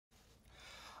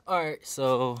Alright,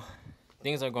 so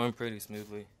things are going pretty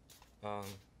smoothly. Let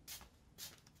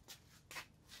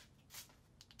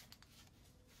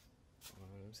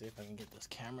me see if I can get this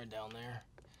camera down there.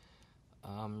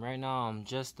 Right now I'm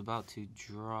just about to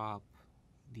drop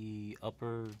the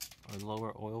upper or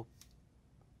lower oil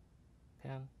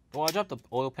pan. Well, I dropped the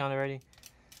oil pan already,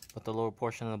 but the lower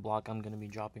portion of the block I'm going to be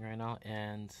dropping right now.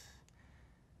 And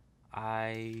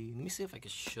let me see if I can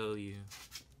show you.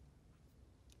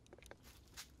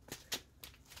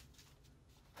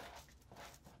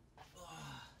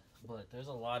 But there's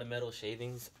a lot of metal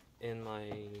shavings in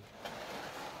my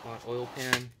oil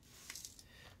pan.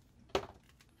 I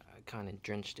kind of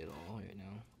drenched it all right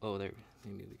now. Oh, there,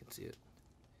 maybe we can see it.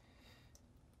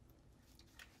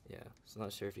 Yeah, so I'm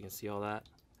not sure if you can see all that.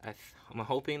 I'm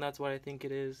hoping that's what I think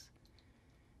it is.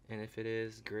 And if it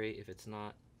is, great. If it's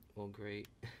not, well, great.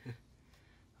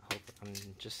 I'm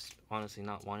just honestly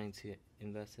not wanting to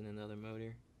invest in another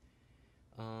motor.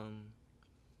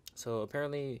 So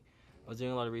apparently I was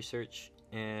doing a lot of research,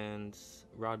 and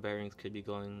rod bearings could be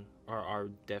going, or are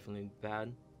definitely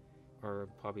bad, or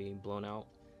probably blown out.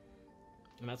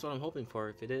 And that's what I'm hoping for.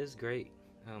 If it is, great.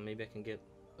 Maybe I can get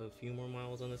a few more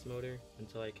miles on this motor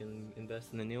until I can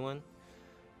invest in a new one.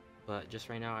 But just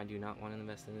right now, I do not want to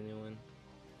invest in a new one.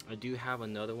 I do have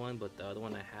another one, but the other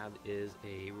one I have is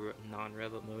a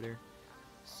non-RevUp motor.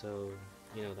 So,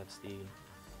 you know, that's the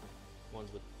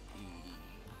ones with the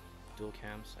dual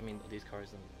cams. I mean, these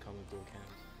cars don't come with dual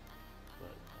cams,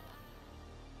 but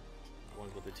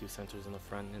ones with the 2 sensors in the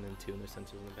front and then 2 other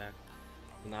sensors in the back.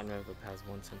 The non-RevUp has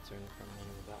 1 sensor in the front and 1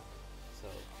 in the back. So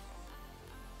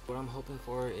what I'm hoping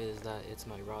for is that it's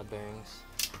my rod bearings,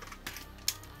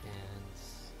 and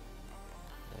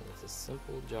that it's a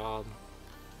simple job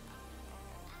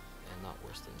and not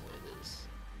worse than what it is.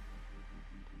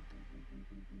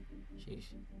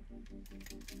 Sheesh.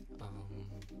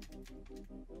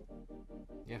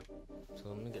 Yeah, so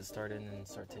I'm gonna get started and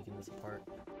start taking this apart.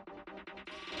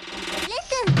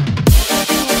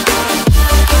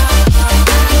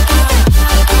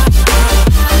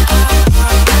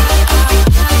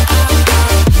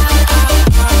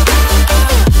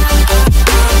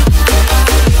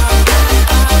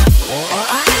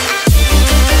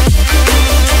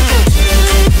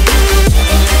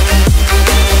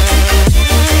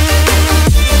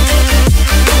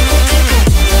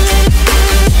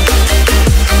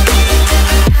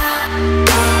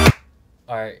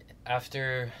 Alright,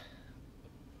 after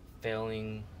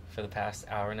failing for the past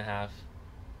hour and a half,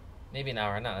 maybe an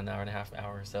hour, not an hour and a half,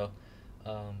 hour or so,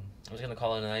 I'm just gonna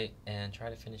call it a night and try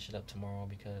to finish it up tomorrow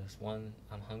because 1,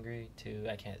 I'm hungry, 2,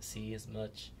 I can't see as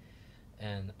much,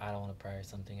 and I don't want to prior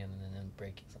something and then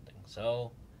breaking something.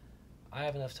 So I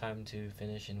have enough time to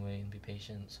finish and wait and be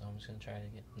patient, so I'm just gonna try to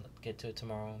get to it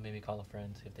tomorrow. Maybe call a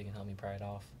friend, see if they can help me pry it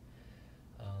off.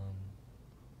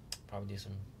 Probably do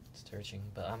some searching,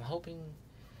 but I'm hoping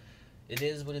it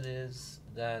is what it is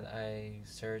that I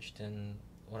searched, and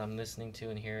what I'm listening to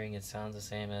and hearing, it sounds the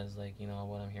same as, like, you know,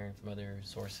 what I'm hearing from other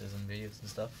sources and videos and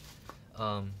stuff.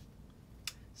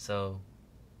 So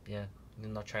yeah,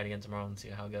 and I'll try it again tomorrow and see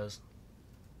how it goes.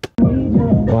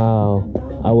 Wow,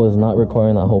 I was not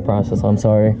recording that whole process, I'm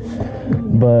sorry,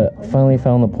 but finally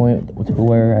found the point to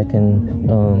where I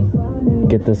can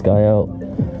get this guy out.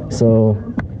 So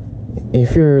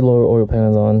if your lower oil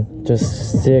pan is on,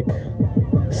 just stick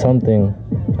something.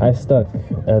 I stuck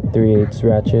a 3/8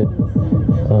 ratchet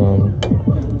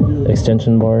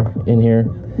extension bar in here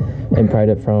and pried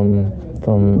it from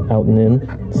out and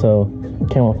in, so it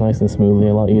came off nice and smoothly,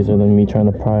 a lot easier than me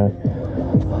trying to pry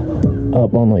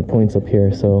up on like points up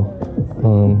here. So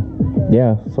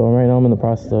yeah, so right now I'm in the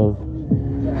process of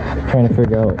trying to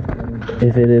figure out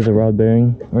if it is a rod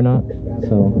bearing or not,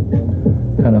 so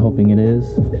kind of hoping it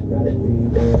is.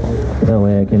 That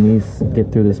way I can at least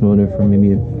get through this motor for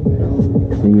maybe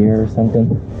a year or something.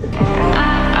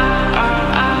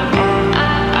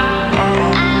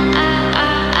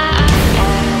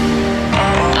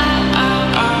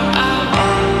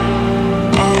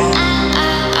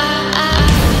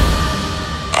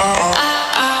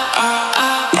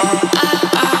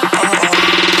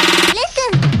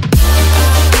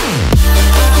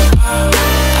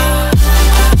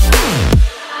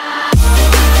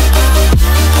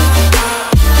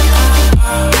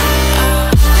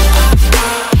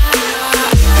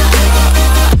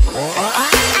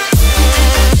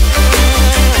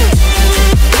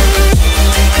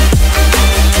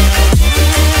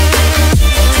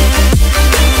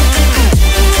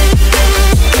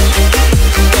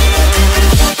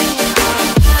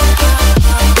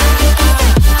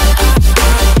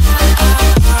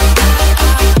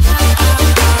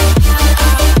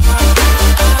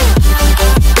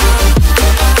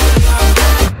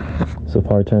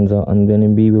 part turns out, I'm going to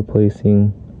be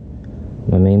replacing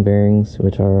my main bearings,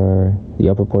 which are the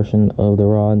upper portion of the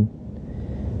rod,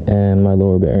 and my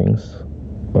lower bearings,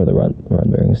 or the rod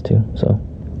bearings too. So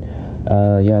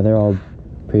yeah, they're all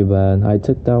pretty bad. I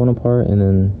took that one apart, and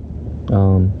then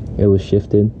it was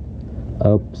shifted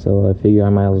up, so I figure I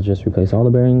might as well just replace all the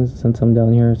bearings since I'm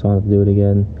down here, so I don't have to do it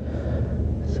again.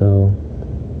 So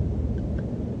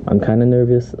I'm kind of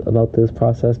nervous about this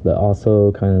process, but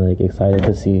also kind of like excited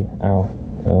to see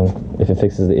if it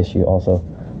fixes the issue also.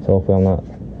 So hopefully I'm not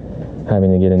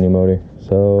having to get a new motor.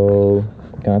 So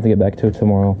gonna have to get back to it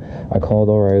tomorrow. I called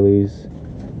O'Reilly's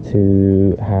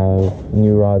to have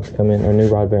new rods come in, or new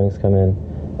rod bearings come in,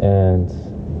 and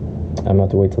I'm gonna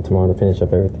have to wait till tomorrow to finish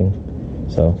up everything.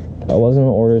 So I was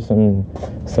gonna order some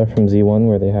stuff from Z1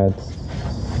 where they had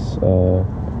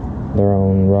their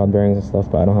own rod bearings and stuff,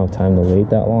 but I don't have time to wait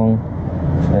that long,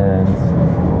 and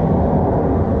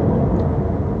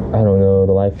I don't know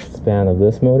the lifespan of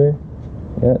this motor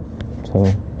yet, so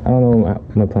I don't know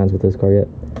my plans with this car yet.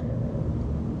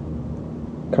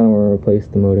 Kind of want to replace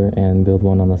the motor and build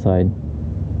one on the side,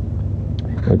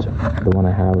 which the one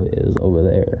I have is over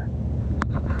there.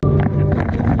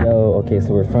 Yo, okay,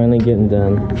 so we're finally getting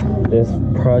done. This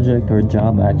project or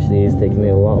job actually is taking me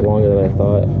a lot longer than I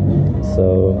thought.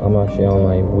 So I'm actually on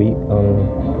my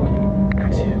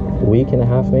week and a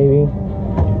half maybe.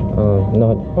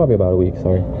 No, probably about a week,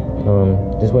 sorry.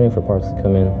 Just waiting for parts to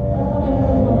come in.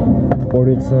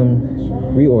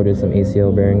 Reordered some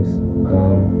ACL bearings.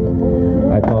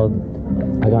 I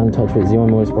got in touch with Z1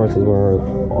 Motorsports, is where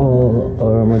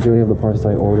a majority of the parts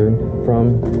I ordered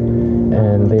from,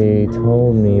 and they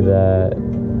told me that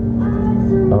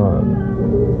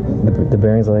the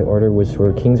bearings that I ordered, which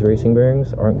were King's Racing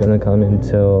bearings, aren't going to come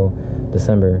until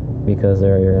December because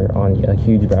they're on a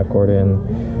huge back order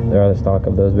and they're out of stock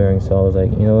of those bearings. So I was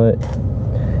like, you know what?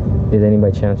 Is any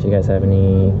by chance you guys have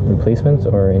any replacements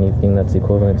or anything that's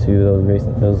equivalent to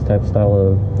those type of style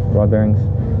of rod bearings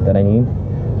that I need?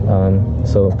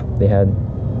 So they had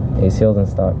ACLs in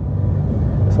stock,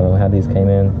 so I had these came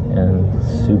in, and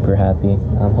super happy.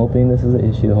 I'm hoping this is the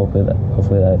issue. Hopefully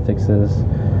that fixes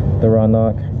the rod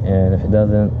knock, and if it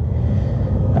doesn't,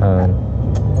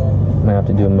 might have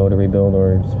to do a motor rebuild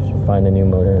or just find a new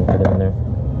motor and put it in there.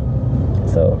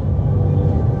 So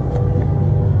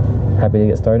happy to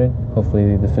get started.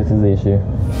 Hopefully this fixes the issue.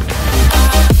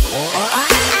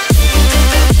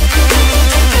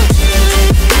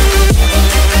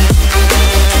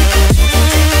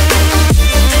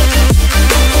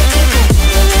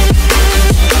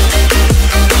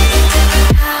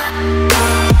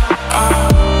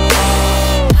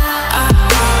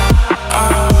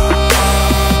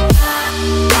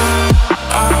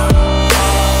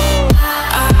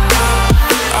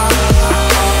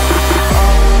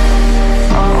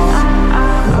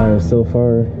 So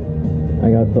far,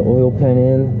 I got the oil pan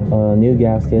in. New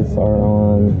gaskets are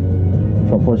on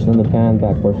front portion of the pan,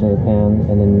 back portion of the pan,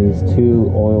 and then these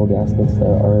two oil gaskets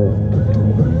that are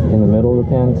in the middle of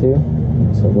the pan too.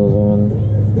 So those are in.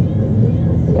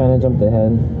 Kind of jumped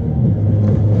ahead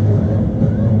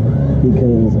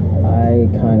because I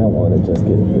kind of want to just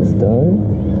get this done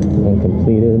and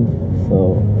completed.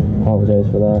 So apologize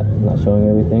for that, not showing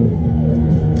everything.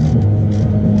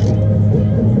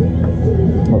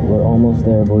 But we're almost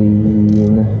there, boy.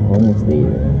 Almost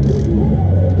there.